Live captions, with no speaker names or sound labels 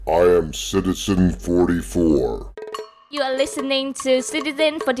I am Citizen 44. You are listening to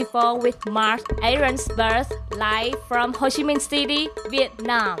Citizen 44 with Mark Aaronsburg, live from Ho Chi Minh City,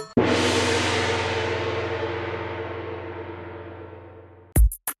 Vietnam.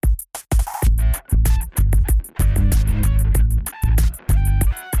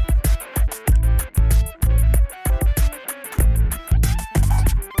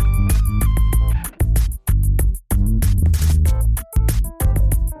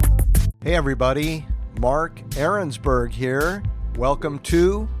 Hey everybody, Mark Aaronsburg here. Welcome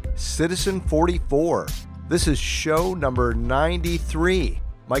to Citizen 44. This is show number 93.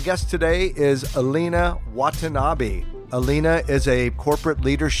 My guest today is Alina Watanabe. Alina is a corporate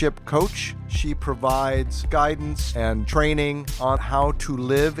leadership coach. She provides guidance and training on how to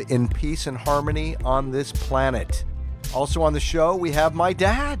live in peace and harmony on this planet. Also on the show, we have my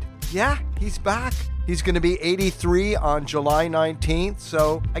dad. Yeah, he's back. He's going to be 83 on July 19th,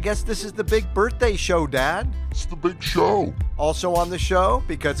 so I guess this is the big birthday show, Dad. It's the big show. Also on the show,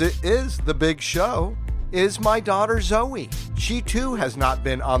 because it is the big show, is my daughter Zoe. She too has not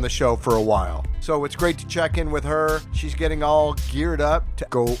been on the show for a while, so it's great to check in with her. She's getting all geared up to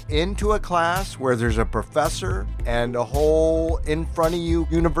go into a class where there's a professor and a whole in front of you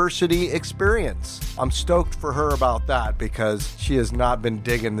university experience. I'm stoked for her about that because she has not been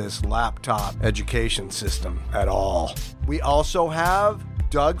digging this laptop education system at all. We also have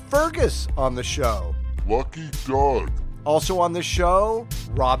Doug Fergus on the show. Lucky Doug. Also on the show,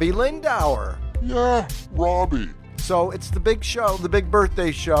 Robbie Lindauer. Yeah, Robbie. So it's the big show, the big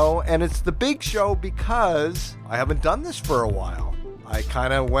birthday show, and it's the big show because I haven't done this for a while. I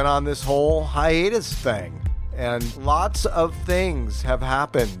kind of went on this whole hiatus thing, and lots of things have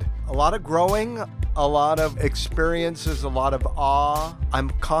happened. A lot of growing, a lot of experiences, a lot of awe. I'm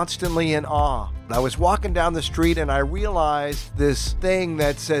constantly in awe. I was walking down the street and I realized this thing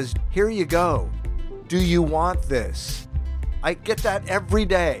that says, "Here you go. Do you want this?" I get that every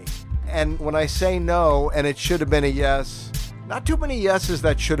day. And when I say no, and it should have been a yes, not too many yeses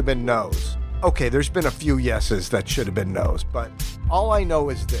that should have been no's. Okay, there's been a few yeses that should have been no's, but all I know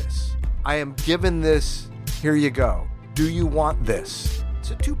is this. I am given this, here you go. Do you want this?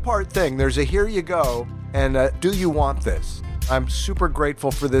 It's a two-part thing. There's a here you go, and a do you want this? I'm super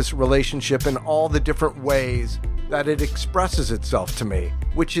grateful for this relationship in all the different ways that it expresses itself to me,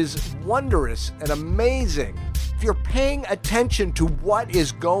 which is wondrous and amazing. If you're paying attention to what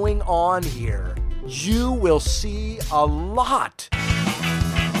is going on here, you will see a lot.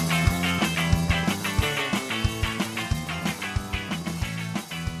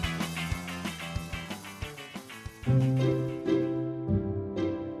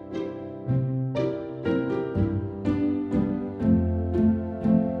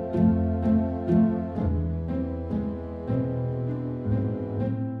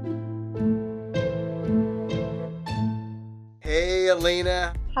 Hey,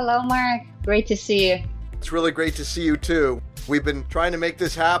 Alina. Hello, Mark. Great to see you. It's really great to see you too. We've been trying to make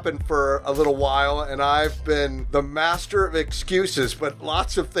this happen for a little while, and I've been the master of excuses, but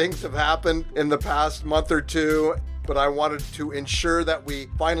lots of things have happened in the past month or two. But I wanted to ensure that we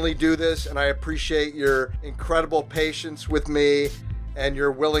finally do this, and I appreciate your incredible patience with me and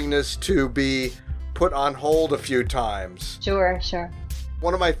your willingness to be put on hold a few times. Sure.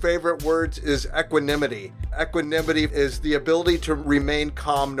 One of my favorite words is equanimity. Equanimity is the ability to remain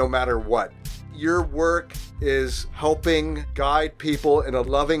calm no matter what. Your work is helping guide people in a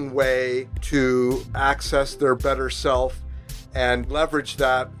loving way to access their better self and leverage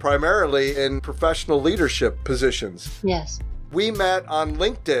that primarily in professional leadership positions. Yes. We met on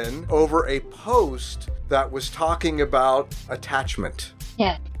LinkedIn over a post that was talking about attachment.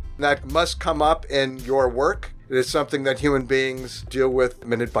 Yeah. That must come up in your work. It is something that human beings deal with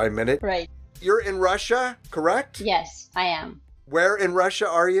minute by minute. Right. You're in Russia, correct? Yes, I am. Where in Russia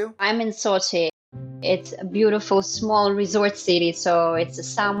are you? I'm in Sochi. It's a beautiful small resort city. So it's a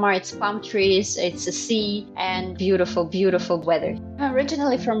summer, it's palm trees, it's a sea, and beautiful, beautiful weather. I'm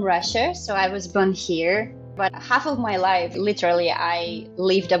originally from Russia, so I was born here. But half of my life, literally, I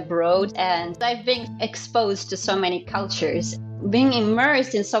lived abroad, and I've been exposed to so many cultures. Being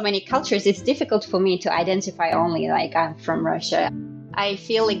immersed in so many cultures, it's difficult for me to identify only like I'm from Russia. I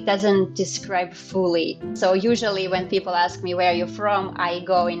feel it doesn't describe fully. So usually when people ask me where you're from, I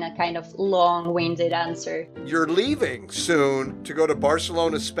go in a kind of long-winded answer. You're leaving soon to go to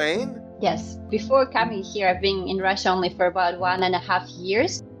Barcelona, Spain? Yes. Before coming here, I've been in Russia only for about 1.5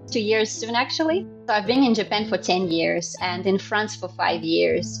 years. 2 years soon, actually. So I've been in Japan for 10 years and in France for 5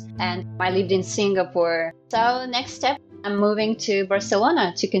 years. And I lived in Singapore. So next step, I'm moving to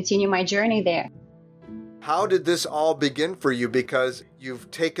Barcelona to continue my journey there. How did this all begin for you? Because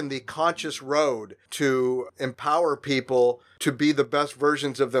you've taken the conscious road to empower people to be the best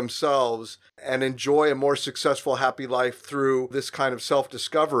versions of themselves and enjoy a more successful, happy life through this kind of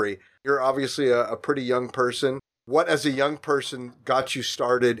self-discovery. You're obviously a pretty young person. What, as a young person, got you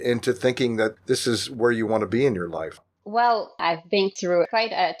started into thinking that this is where you want to be in your life? Well, I've been through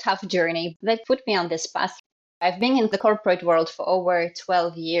quite a tough journey that put me on this path. I've been in the corporate world for over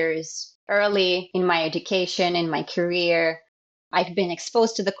 12 years. Early in my education, in my career, I've been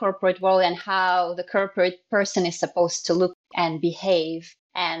exposed to the corporate world and how the corporate person is supposed to look and behave.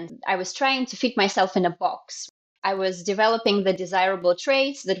 And I was trying to fit myself in a box. I was developing the desirable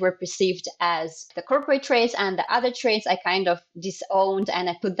traits that were perceived as the corporate traits, and the other traits I kind of disowned and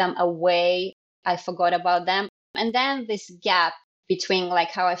I put them away. I forgot about them. And then this gap between like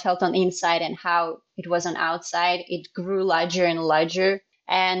how I felt on the inside and how it was on outside, it grew larger and larger.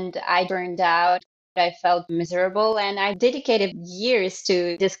 And I burned out. I felt miserable, and I dedicated years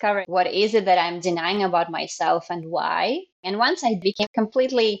to discover what is it that I'm denying about myself and why. And once I became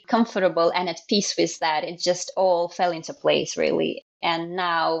completely comfortable and at peace with that, it just all fell into place, really. And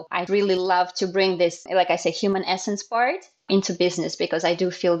now I really love to bring this, like I say, human essence part into business, because I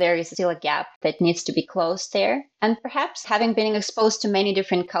do feel there is still a gap that needs to be closed there. And perhaps having been exposed to many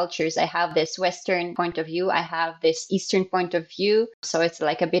different cultures, I have this Western point of view, I have this Eastern point of view. So it's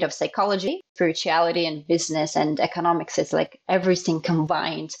like a bit of psychology, spirituality, and business and economics. It's like everything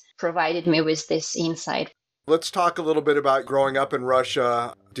combined provided me with this insight. Let's talk a little bit about growing up in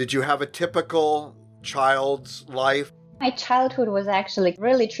Russia. Did you have a typical child's life? My childhood was actually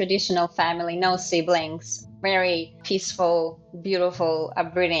really traditional family, no siblings, very peaceful, beautiful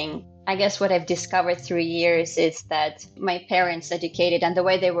upbringing. I guess what I've discovered through years is that my parents educated, and the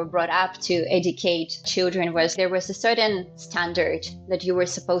way they were brought up to educate children was there was a certain standard that you were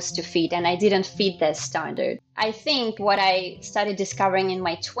supposed to fit, and I didn't fit that standard. I think what I started discovering in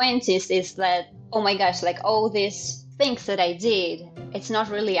my 20s is that, oh my gosh, like all these things that I did, it's not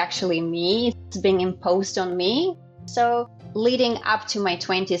really actually me, it's being imposed on me. So leading up to my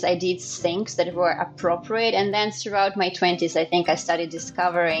 20s, I did things that were appropriate. And then throughout my 20s, I think I started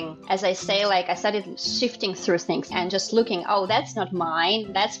discovering, as I say, like I started shifting through things and just looking, oh, that's not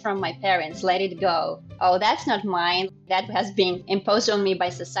mine. That's from my parents. Let it go. Oh, that's not mine. That has been imposed on me by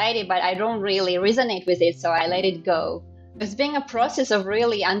society, but I don't really resonate with it. So I let it go. It's been a process of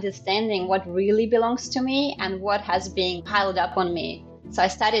really understanding what really belongs to me and what has been piled up on me. So I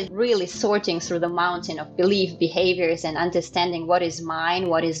started really sorting through the mountain of belief, behaviors, and understanding what is mine,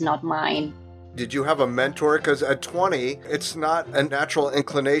 what is not mine. Did you have a mentor? Because at 20, it's not a natural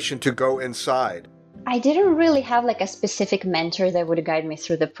inclination to go inside. I didn't really have like a specific mentor that would guide me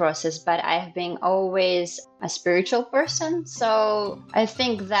through the process, but I've been always a spiritual person. So I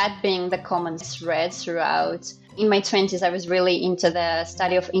think that being the common thread throughout. In my 20s, I was really into the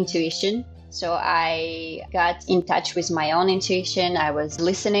study of intuition. So I got in touch with my own intuition. I was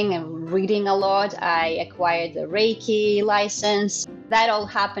listening and reading a lot. I acquired the Reiki license. That all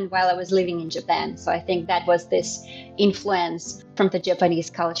happened while I was living in Japan. So I think that was this influence from the Japanese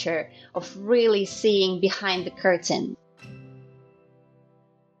culture of really seeing behind the curtain.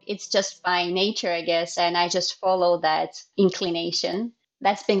 It's just by nature, I guess, and I just follow that inclination.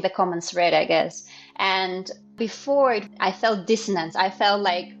 That's been the common thread, I guess. And before, I felt dissonance. I felt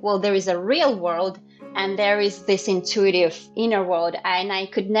like, well, there is a real world and there is this intuitive inner world. And I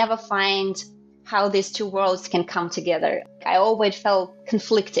could never find how these two worlds can come together. I always felt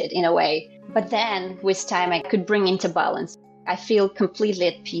conflicted in a way. But then with time, I could bring into balance. I feel completely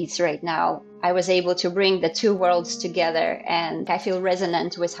at peace right now. I was able to bring the two worlds together and I feel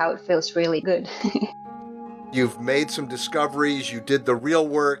resonant with how it feels really good. You've made some discoveries, you did the real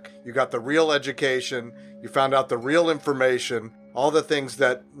work, you got the real education, you found out the real information, all the things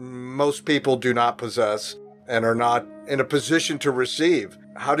that most people do not possess and are not in a position to receive.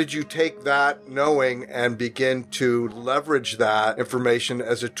 How did you take that knowing and begin to leverage that information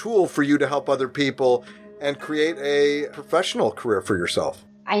as a tool for you to help other people and create a professional career for yourself?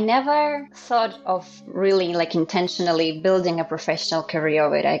 I never thought of really like intentionally building a professional career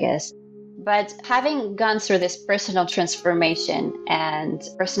of it, I guess. But having gone through this personal transformation and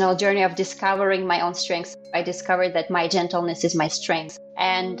personal journey of discovering my own strengths, I discovered that my gentleness is my strength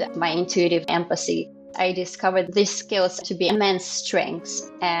and my intuitive empathy. I discovered these skills to be immense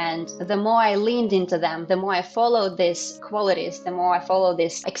strengths. And the more I leaned into them, the more I followed these qualities, the more I followed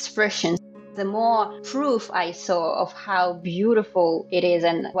these expressions, the more proof I saw of how beautiful it is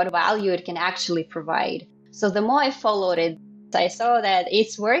and what value it can actually provide. So the more I followed it, I saw that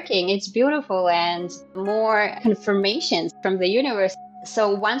it's working, it's beautiful, and more confirmations from the universe.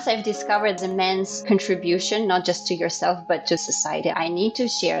 So once I've discovered the man's contribution, not just to yourself, but to society, I need to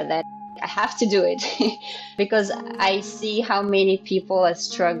share that. I have to do it because I see how many people are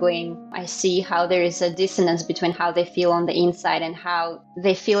struggling. I see how there is a dissonance between how they feel on the inside and how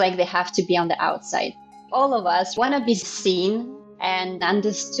they feel like they have to be on the outside. All of us want to be seen and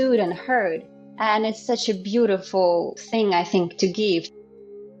understood and heard. And it's such a beautiful thing, I think, to give.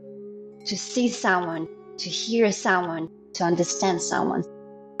 To see someone, to hear someone, to understand someone.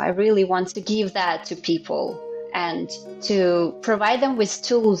 I really want to give that to people and to provide them with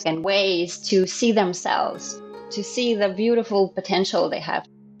tools and ways to see themselves, to see the beautiful potential they have,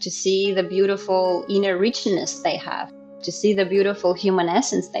 to see the beautiful inner richness they have, to see the beautiful human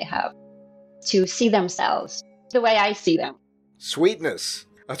essence they have, to see themselves the way I see them. Sweetness.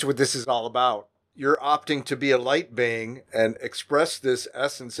 That's what this is all about. You're opting to be a light being and express this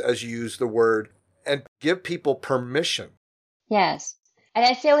essence, as you use the word, and give people permission. Yes. And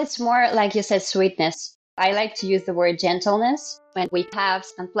I feel it's more, like you said, sweetness. I like to use the word gentleness. When we have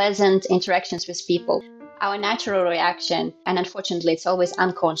unpleasant interactions with people, our natural reaction, and unfortunately it's always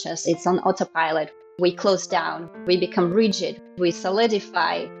unconscious, it's on autopilot. We close down, we become rigid, we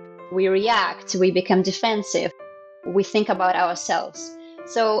solidify, we react, we become defensive, we think about ourselves.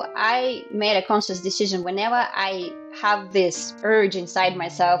 So I made a conscious decision whenever I have this urge inside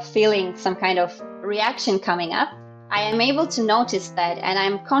myself, feeling some kind of reaction coming up, I am able to notice that and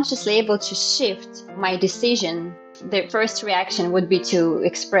I'm consciously able to shift my decision. The first reaction would be to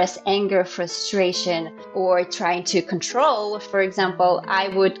express anger, frustration, or trying to control. For example, I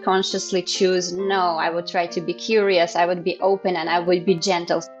would consciously choose no. I would try to be curious. I would be open and I would be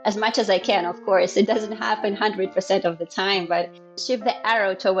gentle as much as I can. Of course, it doesn't happen 100% of the time, but shift the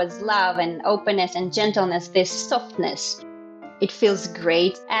arrow towards love and openness and gentleness, this softness. It feels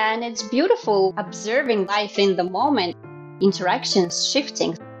great and it's beautiful observing life in the moment, interactions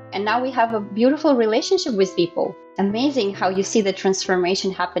shifting. And now we have a beautiful relationship with people. Amazing how you see the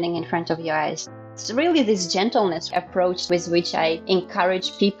transformation happening in front of your eyes. It's really this gentleness approach with which I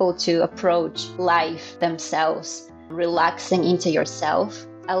encourage people to approach life themselves, relaxing into yourself,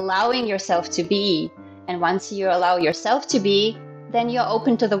 allowing yourself to be. And once you allow yourself to be, then you're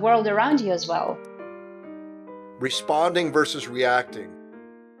open to the world around you as well. Responding versus reacting.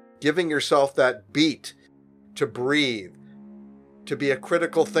 Giving yourself that beat to breathe, to be a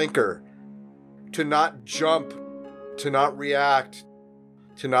critical thinker, to not jump, to not react,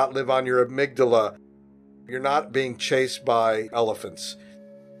 to not live on your amygdala. You're not being chased by elephants.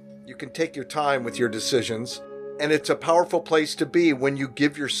 You can take your time with your decisions, and it's a powerful place to be when you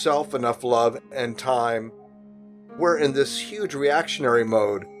give yourself enough love and time. We're in this huge reactionary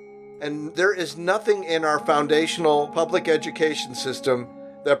mode, and there is nothing in our foundational public education system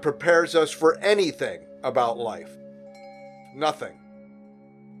that prepares us for anything about life. Nothing.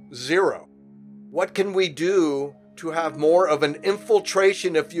 Zero. What can we do to have more of an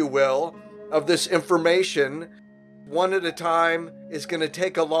infiltration, if you will, of this information? One at a time is going to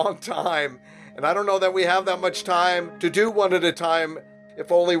take a long time. And I don't know that we have that much time to do one at a time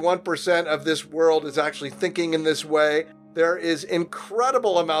if only 1% of this world is actually thinking in this way. There is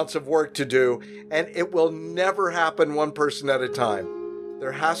incredible amounts of work to do, and it will never happen one person at a time.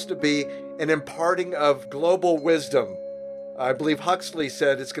 There has to be an imparting of global wisdom. I believe Huxley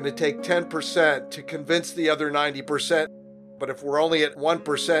said it's going to take 10% to convince the other 90%. But if we're only at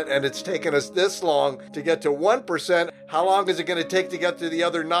 1% and it's taken us this long to get to 1%, how long is it going to take to get to the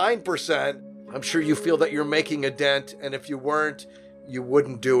other 9%? I'm sure you feel that you're making a dent, and if you weren't, you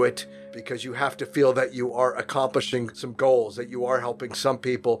wouldn't do it, because you have to feel that you are accomplishing some goals, that you are helping some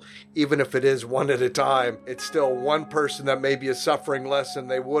people. Even if it is one at a time, it's still one person that maybe is suffering less than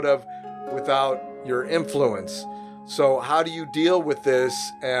they would have without your influence. So how do you deal with this,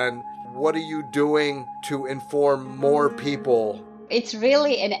 and what are you doing to inform more people? It's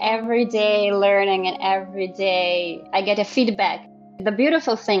really an everyday learning, and every day I get a feedback. The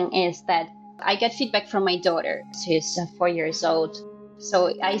beautiful thing is that I get feedback from my daughter. She's 4 years old.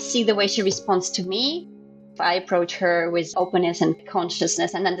 So I see the way she responds to me. I approach her with openness and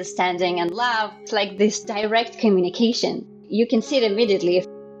consciousness and understanding and love. It's like this direct communication. You can see it immediately.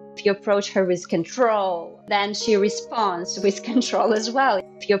 If you approach her with control, then she responds with control as well.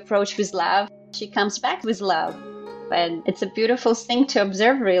 If you approach with love, she comes back with love. And it's a beautiful thing to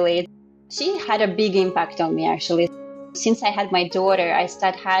observe, really. She had a big impact on me, actually. Since I had my daughter, I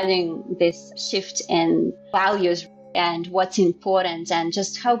started having this shift in values and what's important, and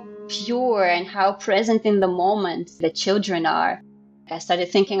just how pure and how present in the moment the children are. I started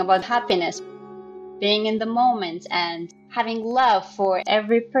thinking about happiness. being in the moment and having love for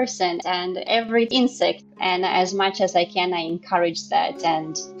every person and every insect. And as much as I can, I encourage that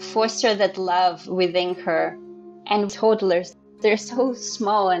and foster that love within her. And toddlers, they're so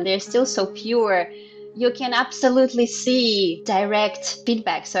small and they're still so pure. You can absolutely see direct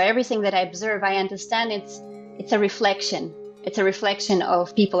feedback. So everything that I observe, I understand it's a reflection. It's a reflection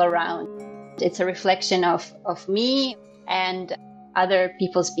of people around. It's a reflection of me and other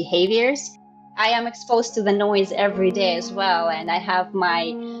people's behaviors. I am exposed to the noise every day as well, and I have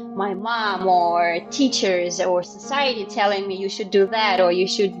my mom or teachers or society telling me you should do that, or you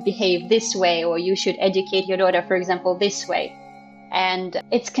should behave this way, or you should educate your daughter, for example, this way. And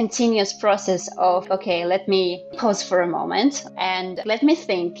it's a continuous process of, okay, let me pause for a moment and let me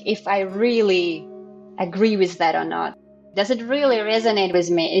think if I really agree with that or not. Does it really resonate with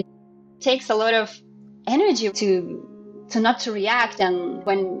me? It takes a lot of energy to not to react, and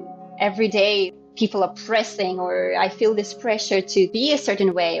when every day people are pressing, or I feel this pressure to be a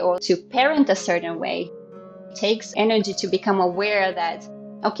certain way or to parent a certain way, it takes energy to become aware that,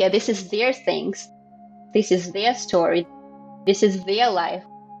 okay, this is their things, this is their story, this is their life,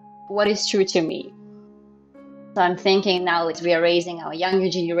 what is true to me. So I'm thinking now as we are raising our younger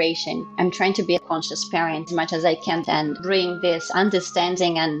generation, I'm trying to be a conscious parent as much as I can and bring this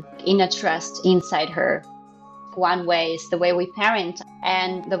understanding and inner trust inside her. One way is the way we parent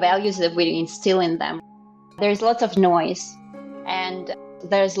and the values that we instill in them. There's lots of noise and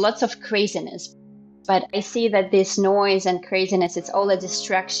there's lots of craziness, but I see that this noise and craziness, it's all a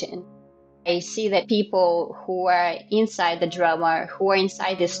distraction. I see that people who are inside the drama, who are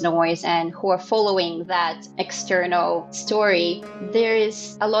inside this noise and who are following that external story, there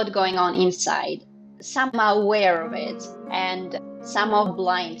is a lot going on inside. Some are aware of it and some are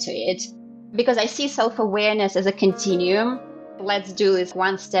blind to it. Because I see self-awareness as a continuum. Let's do this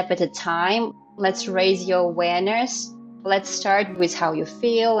one step at a time. Let's raise your awareness. Let's start with how you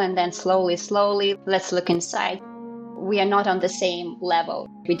feel, and then slowly, let's look inside. We are not on the same level.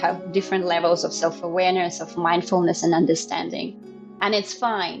 We have different levels of self-awareness, of mindfulness and understanding. And it's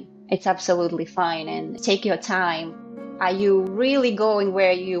fine. It's absolutely fine. And take your time. Are you really going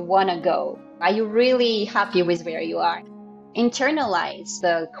where you want to go? Are you really happy with where you are? Internalize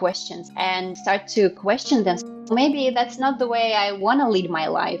the questions and start to question them. Maybe that's not the way I want to lead my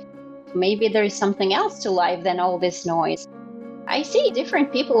life. Maybe there is something else to life than all this noise. I see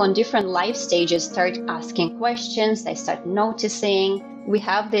different people on different life stages start asking questions. They start noticing. We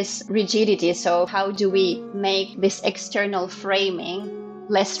have this rigidity. So how do we make this external framing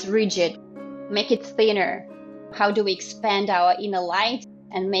less rigid, make it thinner? How do we expand our inner light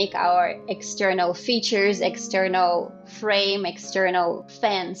and make our external features, external frame, external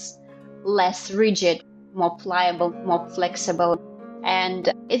fence less rigid, more pliable, more flexible?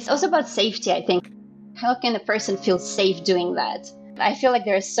 And it's also about safety, I think. How can a person feel safe doing that? I feel like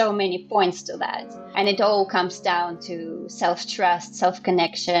there are so many points to that. And it all comes down to self-trust,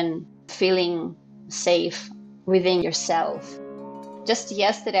 self-connection, feeling safe within yourself. Just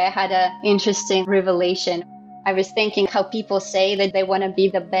yesterday, I had an interesting revelation. I was thinking how people say that they want to be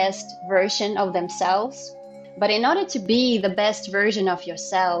the best version of themselves. But in order to be the best version of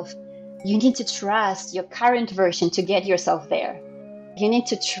yourself, you need to trust your current version to get yourself there. You need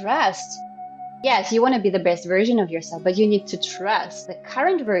to trust. Yes, you want to be the best version of yourself, but you need to trust the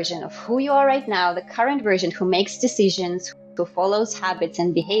current version of who you are right now, the current version who makes decisions, who follows habits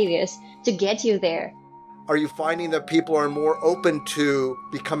and behaviors to get you there. Are you finding that people are more open to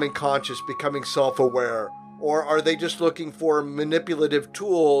becoming conscious, becoming self-aware? Or are they just looking for manipulative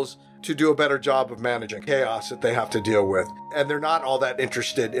tools to do a better job of managing chaos that they have to deal with? And they're not all that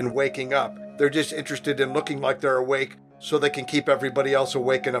interested in waking up. They're just interested in looking like they're awake so they can keep everybody else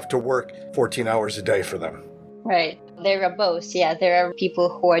awake enough to work 14 hours a day for them. Right. There are both. Yeah, there are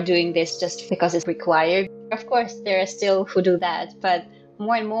people who are doing this just because it's required. Of course, there are still who do that, but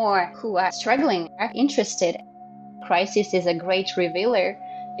more and more who are struggling, are interested. Crisis is a great revealer,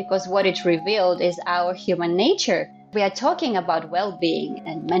 because what it revealed is our human nature. We are talking about well-being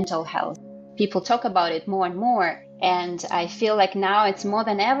and mental health. People talk about it more and more. And I feel like now it's more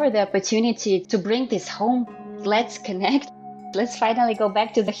than ever the opportunity to bring this home. Let's connect. Let's finally go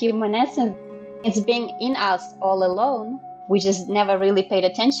back to the human essence. It's been in us all along. We just never really paid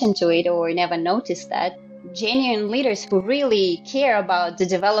attention to it or never noticed that. Genuine leaders who really care about the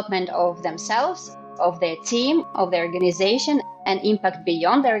development of themselves, of their team, of their organization, and impact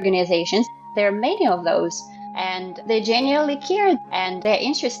beyond their organizations. There are many of those, and they genuinely care and they're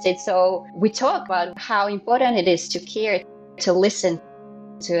interested. So we talk about how important it is to care, to listen,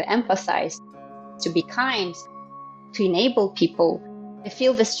 to empathize, to be kind, to enable people. They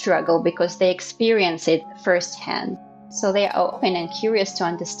feel the struggle because they experience it firsthand. So they are open and curious to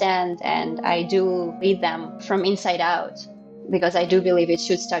understand, and I do lead them from inside out because I do believe it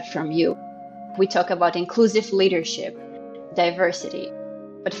should start from you. We talk about inclusive leadership, diversity,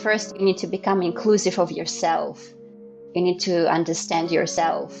 but first you need to become inclusive of yourself. You need to understand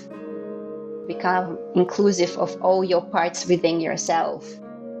yourself. Become inclusive of all your parts within yourself.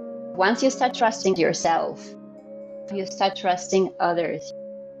 Once you start trusting yourself, you start trusting others.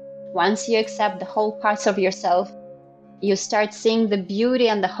 Once you accept the whole parts of yourself, you start seeing the beauty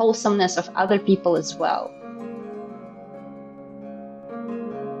and the wholesomeness of other people as well.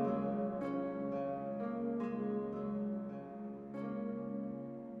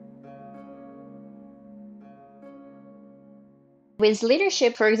 With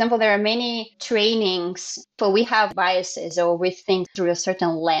leadership, for example, there are many trainings, but we have biases or we think through a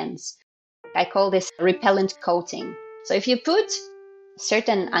certain lens. I call this repellent coating. So if you put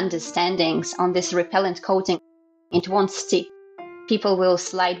certain understandings on this repellent coating, it won't stick. People will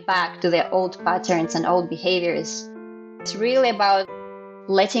slide back to their old patterns and old behaviors. It's really about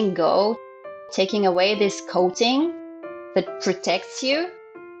letting go, taking away this coating that protects you,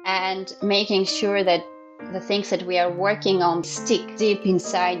 and making sure that the things that we are working on stick deep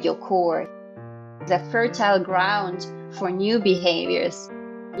inside your core. The fertile ground for new behaviors,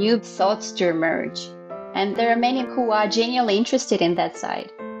 new thoughts to emerge. And there are many who are genuinely interested in that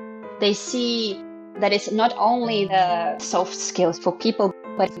side. They see that it's not only the soft skills for people,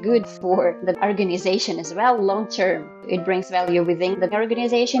 but good for the organization as well, long term. It brings value within the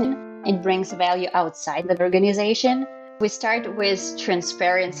organization. It brings value outside the organization. We start with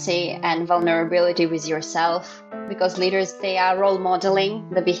transparency and vulnerability with yourself, because leaders, they are role modeling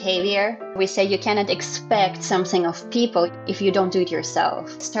the behavior. We say you cannot expect something of people if you don't do it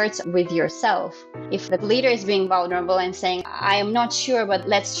yourself. It starts with yourself. If the leader is being vulnerable and saying, I am not sure, but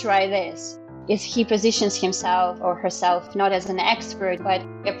let's try this. If he positions himself or herself not as an expert, but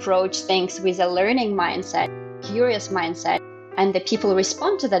approach things with a learning mindset, curious mindset, and the people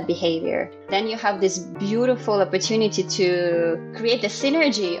respond to that behavior, then you have this beautiful opportunity to create the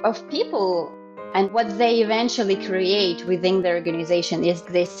synergy of people. And what they eventually create within the organization is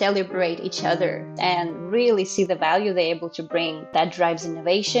they celebrate each other and really see the value they're able to bring. That drives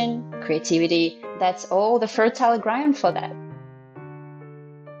innovation, creativity. That's all the fertile ground for that.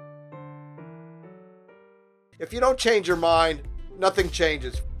 If you don't change your mind, nothing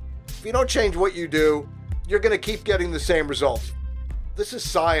changes. If you don't change what you do, you're going to keep getting the same results. This is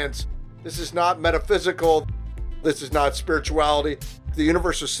science. This is not metaphysical. This is not spirituality. The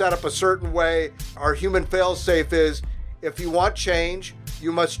universe is set up a certain way. Our human fail-safe is, if you want change,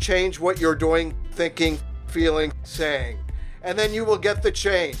 you must change what you're doing, thinking, feeling, saying. And then you will get the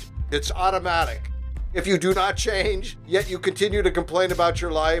change. It's automatic. If you do not change, yet you continue to complain about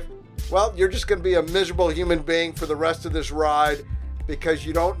your life, well, you're just going to be a miserable human being for the rest of this ride because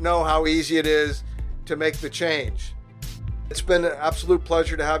you don't know how easy it is to make the change. It's been an absolute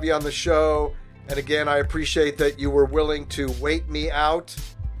pleasure to have you on the show. And again, I appreciate that you were willing to wait me out.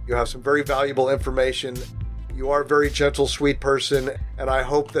 You have some very valuable information. You are a very gentle, sweet person. And I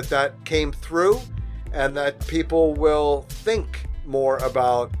hope that that came through and that people will think more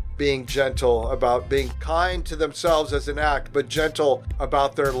about being gentle, about being kind to themselves as an act, but gentle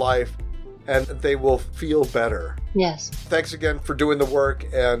about their life, and they will feel better. Yes. Thanks again for doing the work,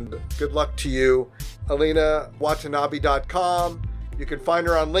 and good luck to you. AlenaWatanabe.com. You can find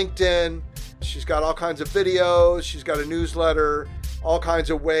her on LinkedIn. She's got all kinds of videos. She's got a newsletter, all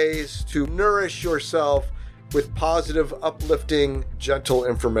kinds of ways to nourish yourself with positive, uplifting, gentle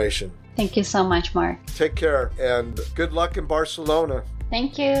information. Thank you so much, Mark. Take care, and good luck in Barcelona.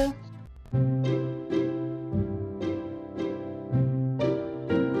 Thank you.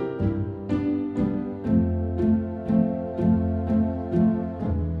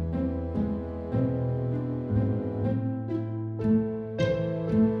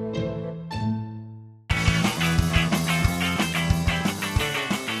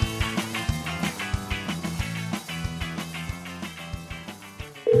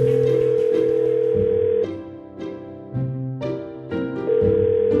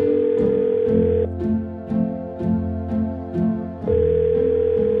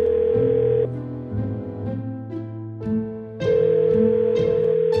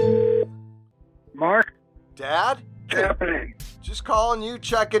 Mark? Dad? What's happening? Just calling you,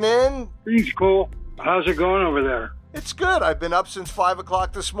 checking in. Things cool. How's it going over there? It's good. I've been up since 5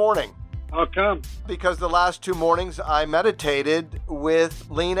 o'clock this morning How come? because the last 2 mornings I meditated with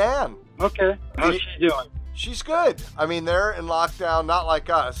Lean Ann. Okay. How's she doing? She's good. I mean, they're in lockdown, not like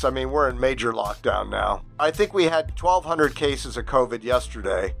us. I mean, we're in major lockdown now. I think we had 1,200 cases of COVID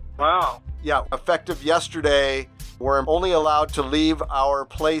yesterday. Wow. Yeah, effective yesterday, we're only allowed to leave our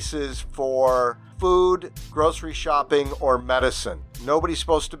places for food, grocery shopping, or medicine. Nobody's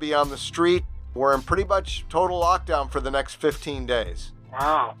supposed to be on the street. We're in pretty much total lockdown for the next 15 days.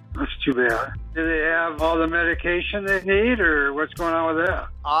 Wow. That's too bad. Do they have all the medication they need, or what's going on with that?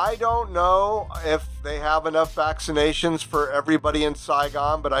 I don't know if they have enough vaccinations for everybody in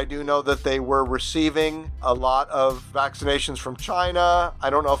Saigon, but I do know that they were receiving a lot of vaccinations from China. I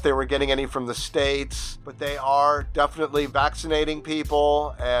don't know if they were getting any from the States, but they are definitely vaccinating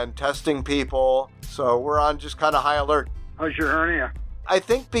people and testing people. So we're on just kind of high alert. How's your hernia? I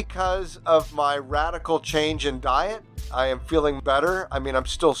think because of my radical change in diet, I am feeling better. I mean, I'm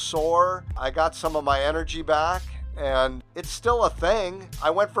still sore. I got some of my energy back, and it's still a thing. I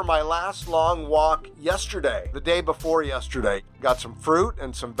went for my last long walk yesterday, the day before yesterday. Got some fruit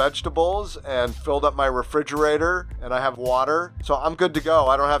and some vegetables and filled up my refrigerator, and I have water. So I'm good to go.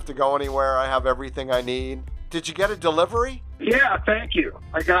 I don't have to go anywhere. I have everything I need. Did you get a delivery? Yeah, thank you.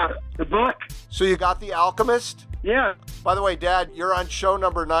 I got it. The book? So you got The Alchemist? Yeah. By the way, Dad, you're on show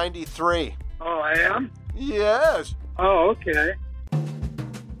number 93. Oh, I am? Yes. Oh, okay.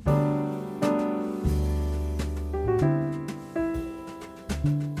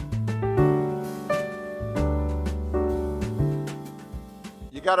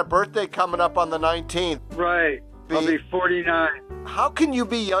 You got a birthday coming up on the 19th. Right. I'll be 49. How can you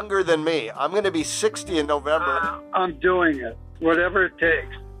be younger than me? I'm going to be 60 in November. I'm doing it. Whatever it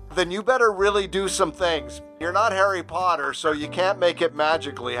takes. Then you better really do some things. You're not Harry Potter, so you can't make it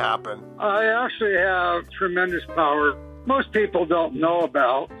magically happen. I actually have tremendous power most people don't know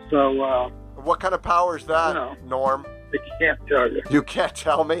about, so... What kind of power is that, No. Norm? I can't tell you. You can't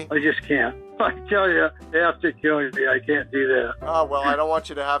tell me? I just can't. I tell you, they have to kill me. I can't do that. Oh, well, I don't want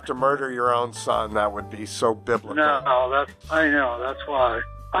you to have to murder your own son. That would be so biblical. No, I know. That's why.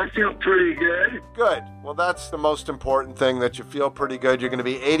 I feel pretty good. Good. Well, that's the most important thing, that you feel pretty good. You're going to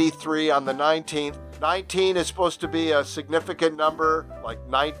be 83 on the 19th. 19 is supposed to be a significant number, like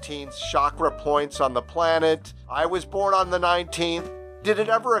 19 chakra points on the planet. I was born on the 19th. Did it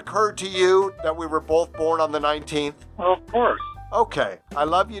ever occur to you that we were both born on the 19th? Well, of course. Okay. I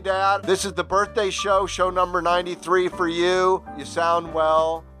love you, Dad. This is the birthday show, show number 93 for you. You sound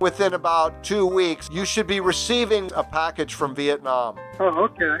well. Within about 2 weeks, you should be receiving a package from Vietnam. Oh,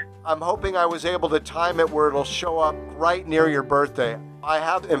 okay. I'm hoping I was able to time it where it'll show up right near your birthday. I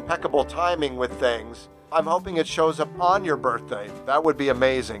have impeccable timing with things. I'm hoping it shows up on your birthday. That would be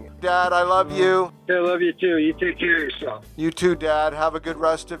amazing. Dad, I love you. I love you too. You take care of yourself. You too, Dad. Have a good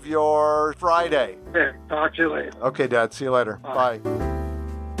rest of your Friday. Okay, talk to you later. Okay, Dad. See you later. Bye. Bye.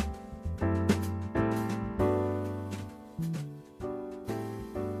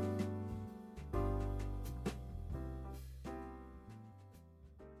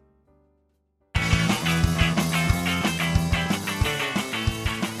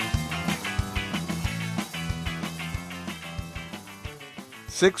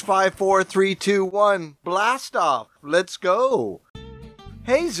 Six, 5, 4, 3, 2, 1. Blast off. Let's go.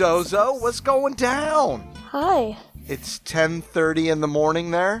 Hey, Zozo. What's going down? Hi. It's 10:30 in the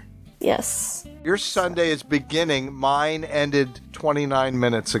morning there. Yes. Your Sunday is beginning. Mine ended 29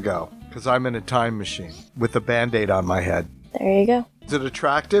 minutes ago because I'm in a time machine with a Band-Aid on my head. There you go. Is it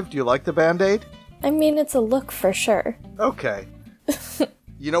attractive? Do you like the Band-Aid? I mean, it's a look for sure. Okay.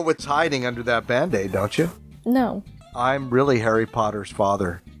 You know what's hiding under that Band-Aid, don't you? No. I'm really Harry Potter's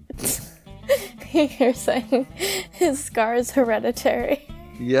father. You're saying his scar is hereditary.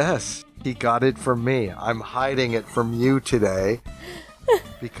 Yes, he got it from me. I'm hiding it from you today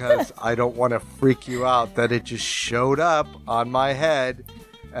because I don't want to freak you out that it just showed up on my head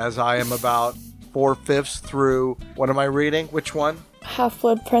as I am about 4/5 through. What am I reading? Which one?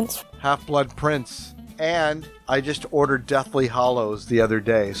 Half-Blood Prince. Half-Blood Prince. And I just ordered Deathly Hallows the other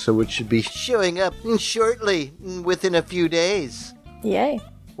day, so it should be showing up shortly, within a few days. Yay.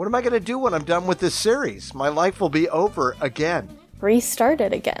 What am I going to do when I'm done with this series? My life will be over again. Restart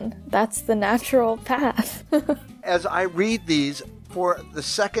it again. That's the natural path. As I read these for the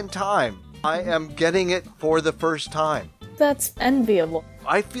second time, I am getting it for the first time. That's enviable.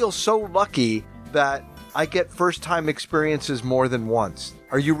 I feel so lucky that I get first-time experiences more than once.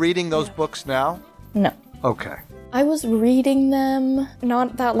 Are you reading those books now? No. Okay. I was reading them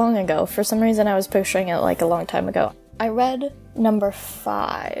not that long ago. For some reason, I was picturing it like a long time ago. I read number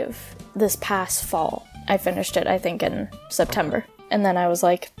 5 this past fall. I finished it, I think, in September. And then I was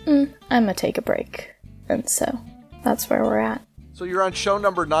like, I'm gonna take a break. And so, that's where we're at. So you're on show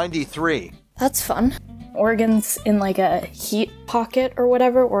number 93. That's fun. Oregon's in like a heat pocket or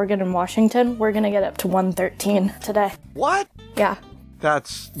whatever, Oregon and Washington. We're gonna get up to 113 today. What? Yeah.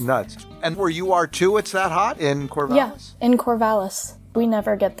 That's nuts. And where you are too, it's that hot in Corvallis? Yeah, in Corvallis. We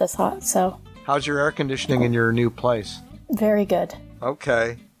never get this hot, so How's your air conditioning in your new place? very good.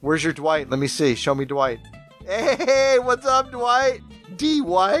 Okay. Where's your Dwight? Let me see. Show me Dwight. Hey, what's up, Dwight? D.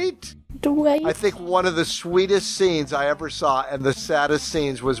 White? Dwight. I think one of the sweetest scenes I ever saw and the saddest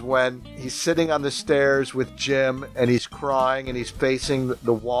scenes was when he's sitting on the stairs with Jim and he's crying and he's facing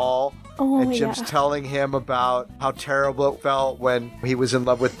the wall. Oh, And Jim's yeah. telling him about how terrible it felt when he was in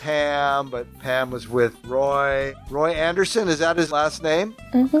love with Pam, but Pam was with Roy. Roy Anderson, is that his last name?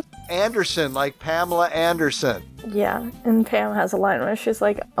 Mm-hmm. Anderson, like Pamela Anderson. Yeah, and Pam has a line where she's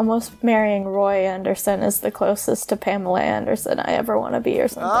like, almost marrying Roy Anderson is the closest to Pamela Anderson I ever want to be, or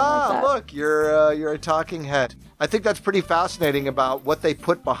something like that. Look, you're a talking head. I think that's pretty fascinating about what they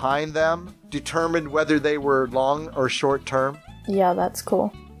put behind them, determined whether they were long or short term. Yeah, that's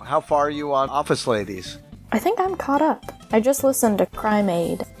cool. How far are you on Office Ladies? I think I'm caught up. I just listened to Crime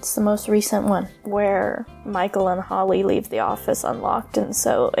Aid. It's the most recent one, where Michael and Holly leave the office unlocked, and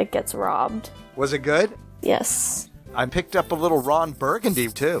so it gets robbed. Was it good? Yes. I picked up a little Ron Burgundy,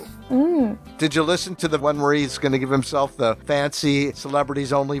 too. Did you listen to the one where he's going to give himself the fancy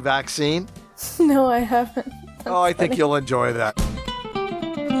celebrities-only vaccine? No, I haven't. I think you'll enjoy that.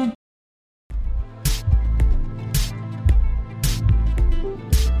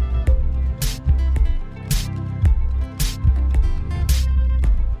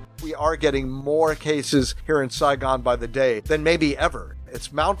 We are getting more cases here in Saigon by the day than maybe ever.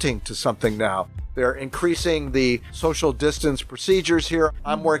 It's mounting to something now. They're increasing the social distance procedures here.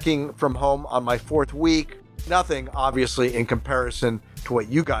 I'm working from home on my 4th week. Nothing, obviously, in comparison to what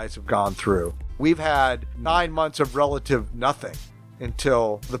you guys have gone through. We've had 9 months of relative nothing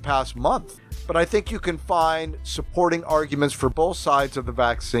until the past month. But I think you can find supporting arguments for both sides of the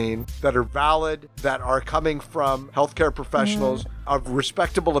vaccine that are valid, that are coming from healthcare professionals of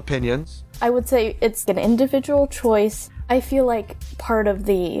respectable opinions. I would say it's an individual choice. I feel like part of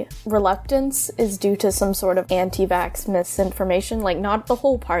the reluctance is due to some sort of anti-vax misinformation, like not the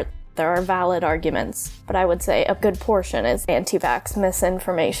whole part. There are valid arguments, but I would say a good portion is anti-vax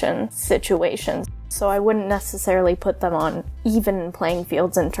misinformation situations. So I wouldn't necessarily put them on even playing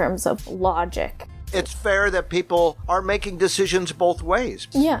fields in terms of logic. It's fair that people are making decisions both ways.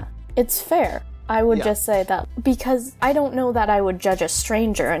 Yeah, it's fair. I would Yeah. just say that because I don't know that I would judge a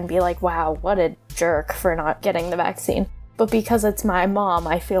stranger and be like, wow, what a jerk for not getting the vaccine. But because it's my mom,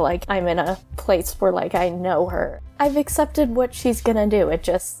 I feel like I'm in a place where, like, I know her. I've accepted what she's gonna do. It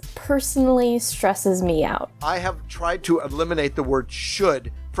just personally stresses me out. I have tried to eliminate the word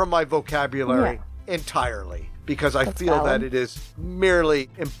should from my vocabulary entirely because I feel valid. that it is merely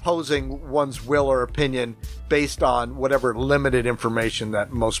imposing one's will or opinion based on whatever limited information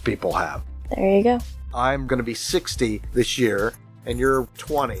that most people have. There you go. I'm going to be 60 this year, and you're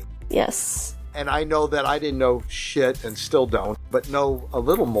 20. Yes. And I know that I didn't know shit and still don't, but know a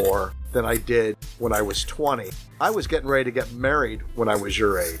little more than I did when I was 20. I was getting ready to get married when I was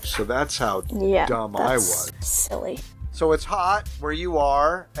your age, so that's how Yeah. dumb that's I was. silly. So it's hot where you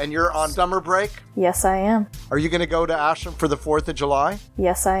are, and you're on summer break. Yes, I am. Are you going to go to Ashland for the 4th of July?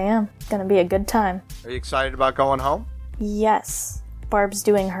 Yes, I am. Gonna be a good time. Are you excited about going home? Yes. Barb's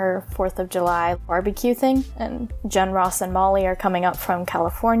doing her 4th of July barbecue thing, and Jen, Ross, and Molly are coming up from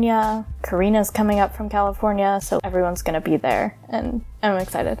California. Karina's coming up from California, so everyone's gonna be there, and I'm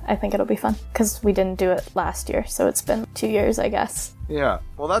excited. I think it'll be fun, because we didn't do it last year, so it's been 2 years, I guess. Yeah.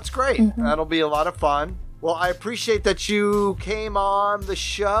 Well, that's great. That'll be a lot of fun. Well, I appreciate that you came on the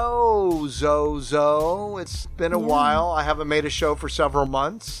show, Zozo. It's been a while. I haven't made a show for several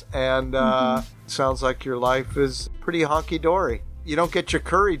months, and sounds like your life is pretty honky-dory. You don't get your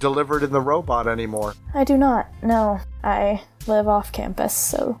curry delivered in the robot anymore. I do not. No. I live off campus,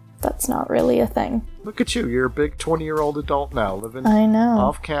 so that's not really a thing. Look at you. You're a big 20-year-old adult now, living I know.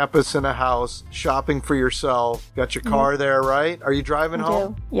 off campus in a house, shopping for yourself. Got your car there, right? Are you driving I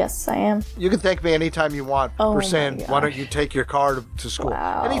home? do. Yes, I am. You can thank me anytime you want Oh for my saying, why don't gosh. you take your car to school?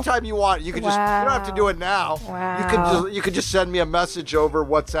 Wow. Anytime you want. You can just, you don't have to do it now. Wow. You could just send me a message over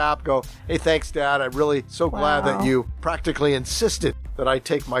WhatsApp, go, hey, thanks, Dad. I'm really so glad that Wow. you practically insisted that I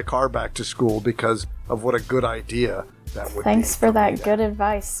take my car back to school because of what a good idea that would Thanks be. for me, that Dad. good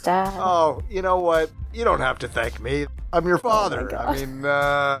advice, Dad. Oh, you know what? You don't have to thank me. I'm your father. God. I mean,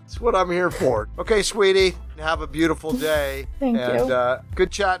 that's what I'm here for. Okay, sweetie. Have a beautiful day. Thank and, you.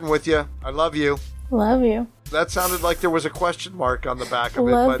 good chatting with you. I love you. Love you. That sounded like there was a question mark on the back of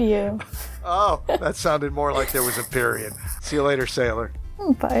it. Love but, you. Oh, that sounded more like there was a period. See you later, sailor.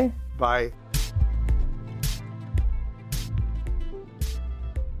 Bye. Bye.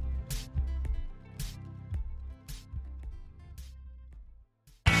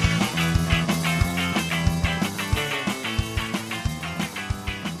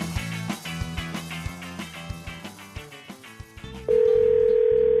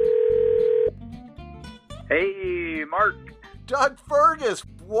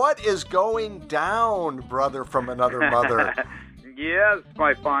 what is going down, brother from another mother? Yes,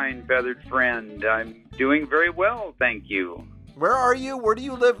 my fine feathered friend. I'm doing very well, thank you. Where are you? Where do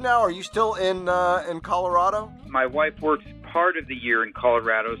you live now? Are you still in Colorado? My wife works part of the year in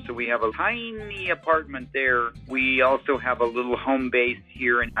Colorado, so we have a tiny apartment there. We also have a little home base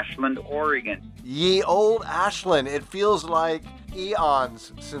here in Ashland, Oregon. Ye old Ashland. It feels like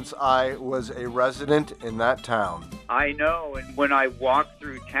eons since I was a resident in that town. I know, and when I walk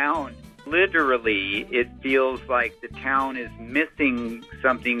through town, literally, it feels like the town is missing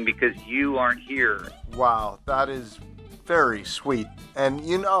something because you aren't here. Wow, that is very sweet. And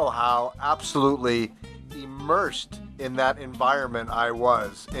you know how absolutely immersed in that environment I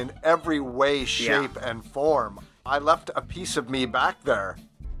was in every way, shape, and form. I left a piece of me back there.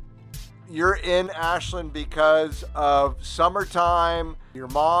 You're in Ashland because of summertime, your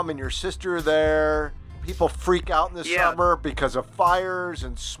mom and your sister are there. People freak out in the summer because of fires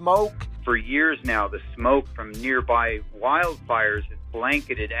and smoke. For years now, the smoke from nearby wildfires has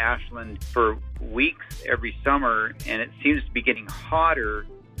blanketed Ashland for weeks every summer, and it seems to be getting hotter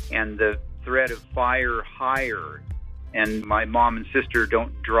and the threat of fire higher. And my mom and sister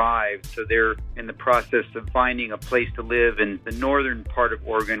don't drive, so they're in the process of finding a place to live in the northern part of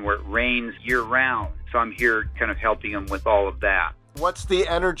Oregon where it rains year-round. So I'm here kind of helping them with all of that. What's the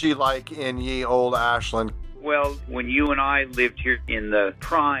energy like in ye old Ashland? Well, when you and I lived here in the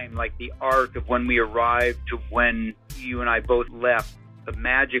prime, like the arc of when we arrived to when you and I both left, the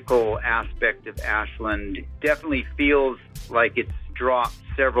magical aspect of Ashland definitely feels like it's dropped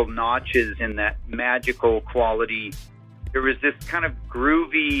several notches in that magical quality. There was this kind of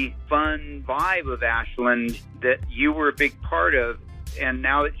groovy, fun vibe of Ashland that you were a big part of. And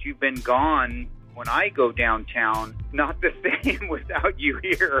now that you've been gone, when I go downtown, not the same without you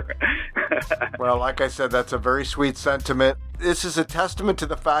here. Well, like I said, that's a very sweet sentiment. This is a testament to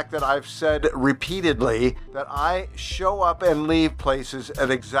the fact that I've said repeatedly that I show up and leave places at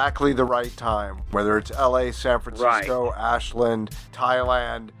exactly the right time, whether it's LA, San Francisco, Ashland,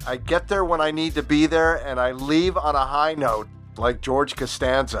 Thailand. I get there when I need to be there, and I leave on a high note, like George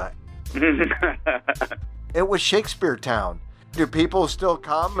Costanza. It was Shakespeare Town. Do people still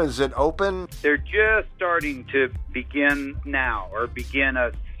come? Is it open? They're just starting to begin now, or begin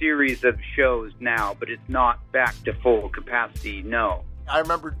a series of shows now, but it's not back to full capacity, no. I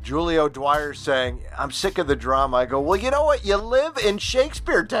remember Julio Dwyer saying, I'm sick of the drama. I go, well, you know what? You live in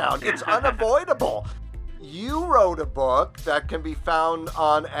Shakespeare Town. It's unavoidable. You wrote a book that can be found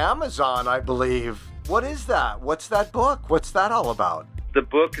on Amazon, I believe. What is that? What's that book? What's that all about? The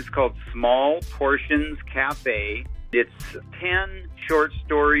book is called Small Portions Cafe. It's 10 short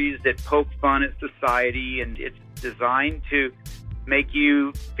stories that poke fun at society, and it's designed to make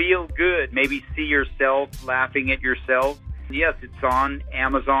you feel good, maybe see yourself laughing at yourself. Yes, it's on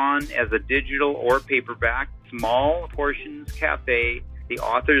Amazon as a digital or paperback. Small Portions Cafe. The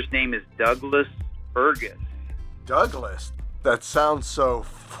author's name is Douglas Burgess. Douglas? That sounds so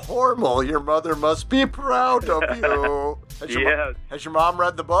formal. Your mother must be proud of you. Has your mom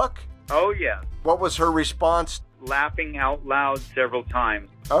read the book? Oh, yes. What was her response? Laughing out loud several times.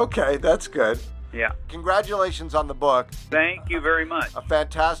 Okay, that's good. Yeah. Congratulations on the book. Thank you very much. A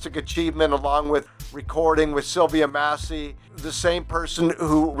fantastic achievement, along with recording with Sylvia Massey, the same person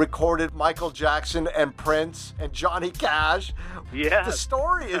who recorded Michael Jackson and Prince and Johnny Cash. Yeah. The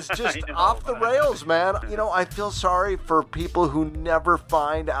story is just off the rails, man. You know, I feel sorry for people who never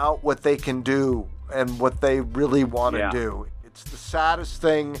find out what they can do and what they really want to do. It's the saddest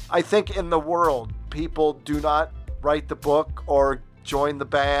thing, I think, in the world. People do not write the book or join the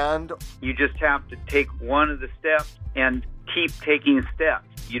band. You just have to take one of the steps and keep taking steps.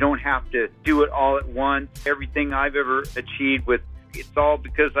 You don't have to do it all at once. Everything I've ever achieved with, it's all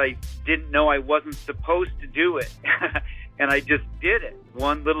because I didn't know I wasn't supposed to do it. And I just did it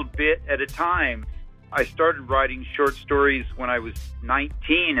one little bit at a time. I started writing short stories when I was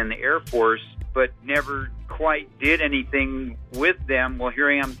 19 in the Air Force, but never quite did anything with them. Well, here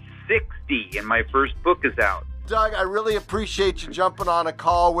I am 60 and my first book is out. Doug, I really appreciate you jumping on a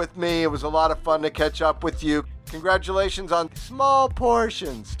call with me. It was a lot of fun to catch up with you. Congratulations on Small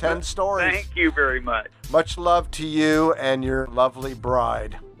Portions, 10 stories. Thank you very much. Much love to you and your lovely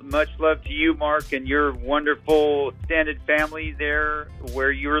bride. Much love to you, Mark, and your wonderful extended family there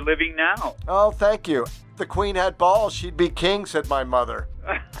where you're living now. Oh, thank you. If the Queen had balls, she'd be king, said my mother.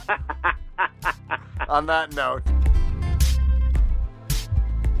 On that note.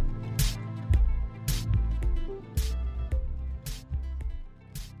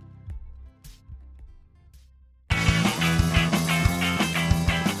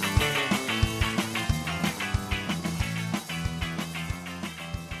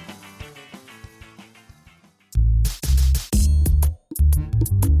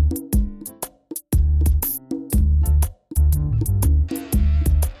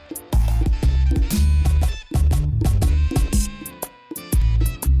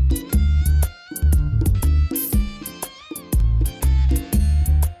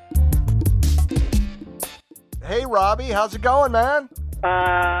 Robbie. How's it going, man?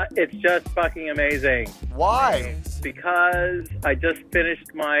 It's just fucking amazing. Why? Because I just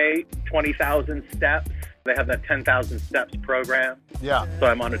finished my 20,000 steps. They have that 10,000 steps program. Yeah. So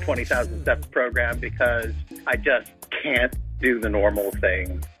I'm on a 20,000 steps program because I just can't do the normal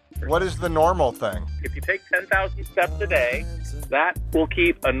thing. What is the normal thing? If you take 10,000 steps a day, that will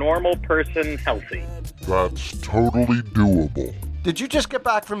keep a normal person healthy. That's totally doable. Did you just get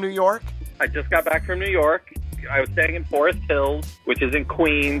back from New York? I just got back from New York. I was staying in Forest Hills, which is in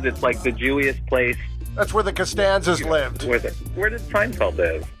Queens. It's like the Jewiest place. That's where the Costanzas lived. Where did Seinfeld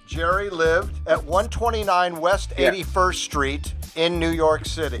live? Jerry lived at 129 West 81st Street in New York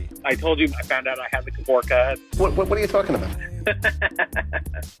City. I told you I found out I had the Kavorka. What are you talking about?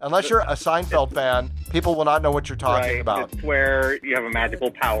 Unless you're a Seinfeld fan, people will not know what you're talking about. It's where you have a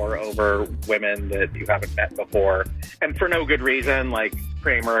magical power over women that you haven't met before. And for no good reason, like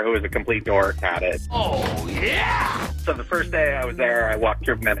Kramer, who is a complete dork, had it. Oh, yeah! So the first day I was there, I walked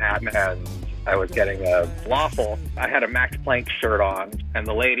through Manhattan and I was getting a falafel. I had a Max Planck shirt on, and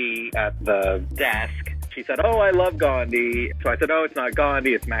the lady at the desk, she said, "Oh, I love Gandhi." So I said, "Oh, it's not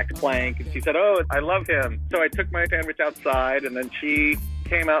Gandhi, it's Max Planck." And she said, "Oh, I love him." So I took my sandwich outside, and then she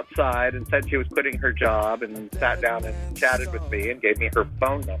came outside and said she was quitting her job and sat down and chatted with me and gave me her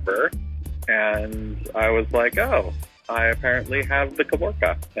phone number. And I was like, oh, I apparently have the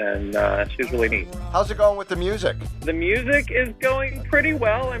Kavorka, and she's really neat. How's it going with the music? The music is going pretty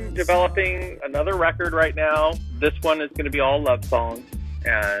well. I'm developing another record right now. This one is going to be all love songs,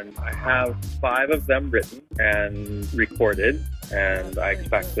 and I have 5 of them written and recorded, and I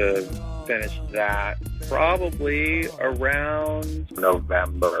expect to finish that probably around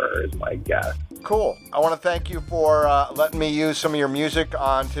November is my guess. Cool. I want to thank you for letting me use some of your music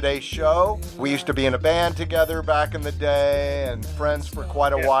on today's show. We used to be in a band together back in the day and friends for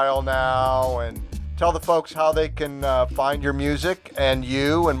quite a while now. And tell the folks how they can find your music and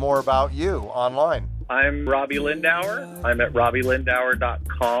you and more about you online. I'm Robbie Lindauer. I'm at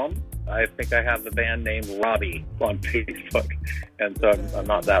RobbieLindauer.com. I think I have the band name Robbie on Facebook, and so I'm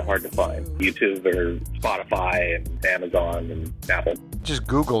not that hard to find. YouTube or Spotify and Amazon and Apple. Just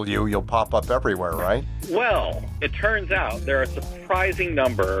Google you'll pop up everywhere, right? Well, it turns out there are a surprising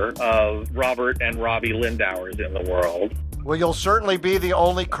number of Robert and Robbie Lindauers in the world. Well, you'll certainly be the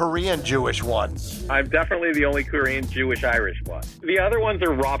only Korean Jewish one. I'm definitely the only Korean Jewish Irish one. The other ones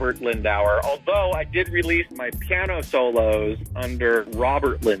are Robert Lindauer, although I did release my piano solos under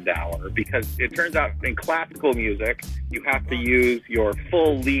Robert Lindauer because it turns out in classical music, you have to use your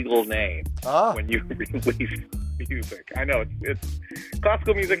full legal name when you release music. I know, it's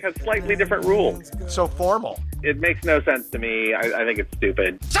classical music has slightly different rules. So formal. It makes no sense to me. I think it's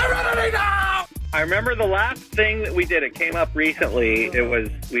stupid. Serenity now! I remember the last thing that we did, it came up recently,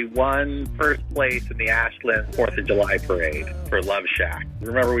 we won first place in the Ashland 4th of July parade for Love Shack.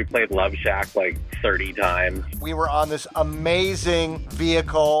 Remember we played Love Shack like 30 times? We were on this amazing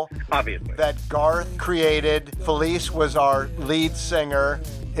vehicle Obviously. that Garth created. Felice was our lead singer.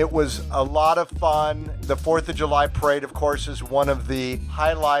 It was a lot of fun. The 4th of July parade, of course, is one of the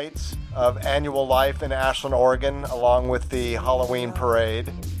highlights of annual life in Ashland, Oregon, along with the Halloween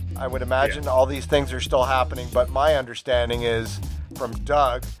parade. I would imagine all these things are still happening, but my understanding is from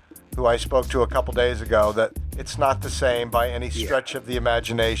Doug, who I spoke to a couple days ago, that it's not the same by any stretch of the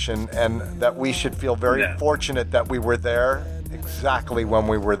imagination, and that we should feel very fortunate that we were there exactly when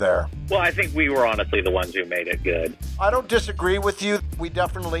we were there. Well, I think we were honestly the ones who made it good. I don't disagree with you. We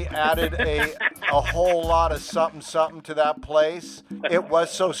definitely added a whole lot of something to that place. It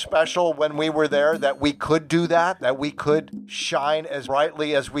was so special when we were there that we could do that we could shine as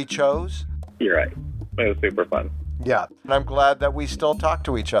brightly as we chose. You're right. It was super fun. Yeah, and I'm glad that we still talk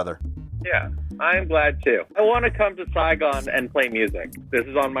to each other. Yeah, I'm glad too. I want to come to Saigon and play music. This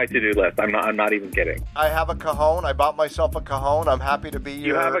is on my to-do list. I'm not even kidding. I have a cajon. I bought myself a cajon. I'm happy to be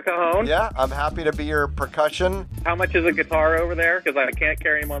your... You have a cajon? Yeah, I'm happy to be your percussion. How much is a guitar over there? Because I can't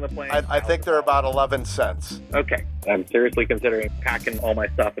carry them on the plane. I think they're about 11 cents. Okay. I'm seriously considering packing all my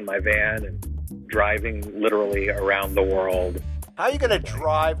stuff in my van and driving literally around the world. How are you going to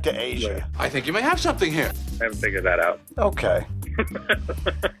drive to Asia? I think you may have something here. I haven't figured that out. Okay.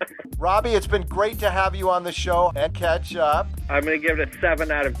 Robbie, it's been great to have you on the show and catch up. I'm going to give it a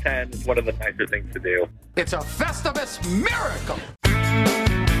 7 out of 10. It's one of the nicer things to do. It's a Festivus miracle!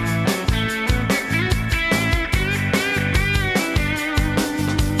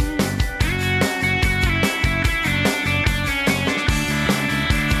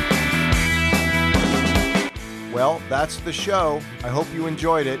 Well, that's the show. I hope you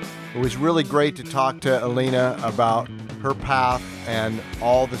enjoyed it. It was really great to talk to Alina about her path and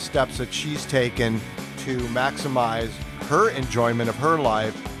all the steps that she's taken to maximize her enjoyment of her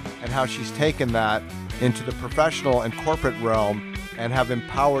life and how she's taken that into the professional and corporate realm and have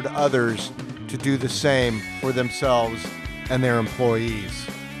empowered others to do the same for themselves and their employees.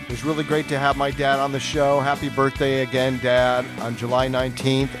 It was really great to have my dad on the show. Happy birthday again, Dad, on July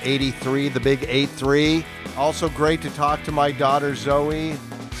 19th, 83, the big 8-3. Also great to talk to my daughter, Zoe.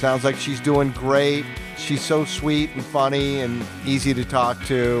 Sounds like she's doing great. She's so sweet and funny and easy to talk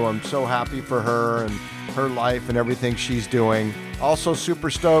to. I'm so happy for her and her life and everything she's doing. Also super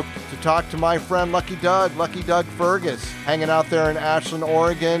stoked to talk to my friend Lucky Doug Fergus, hanging out there in Ashland,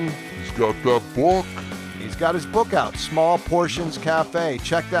 Oregon. He's got that book. He's got his book out, Small Portions Cafe.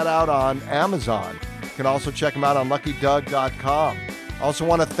 Check that out on Amazon. You can also check him out on luckydoug.com. Also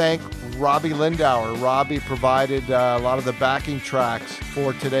want to thank Robbie Lindauer. Robbie provided a lot of the backing tracks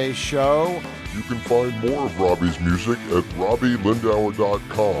for today's show. You can find more of Robbie's music at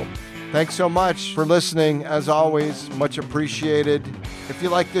robbielindauer.com. Thanks so much for listening. As always, much appreciated. If you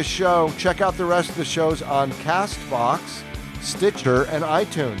like this show, check out the rest of the shows on CastBox, Stitcher, and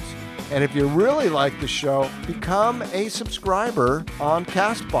iTunes. And if you really like the show, become a subscriber on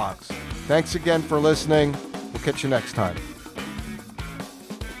CastBox. Thanks again for listening. We'll catch you next time.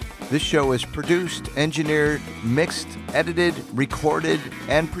 This show is produced, engineered, mixed, edited, recorded,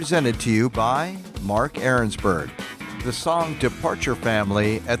 and presented to you by Mark Ahrensberg. The song Departure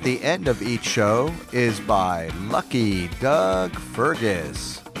Family at the end of each show is by Lucky Doug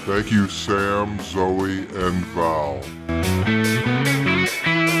Fergus. Thank you, Sam, Zoe, and Val.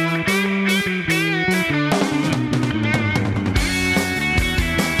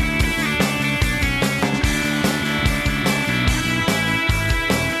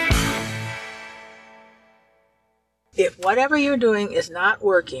 If whatever you're doing is not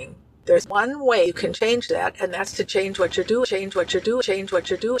working, there's one way you can change that, and that's to change what you do, change what you do, change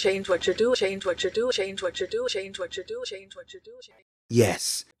what you do, change what you do, change what you do, change what you do, change what you do, change what you do.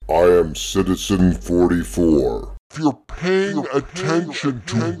 Yes. I am Citizen 44. If you're paying attention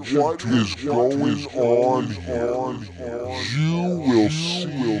to what is going on here, you will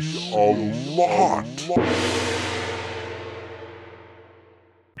see a lot.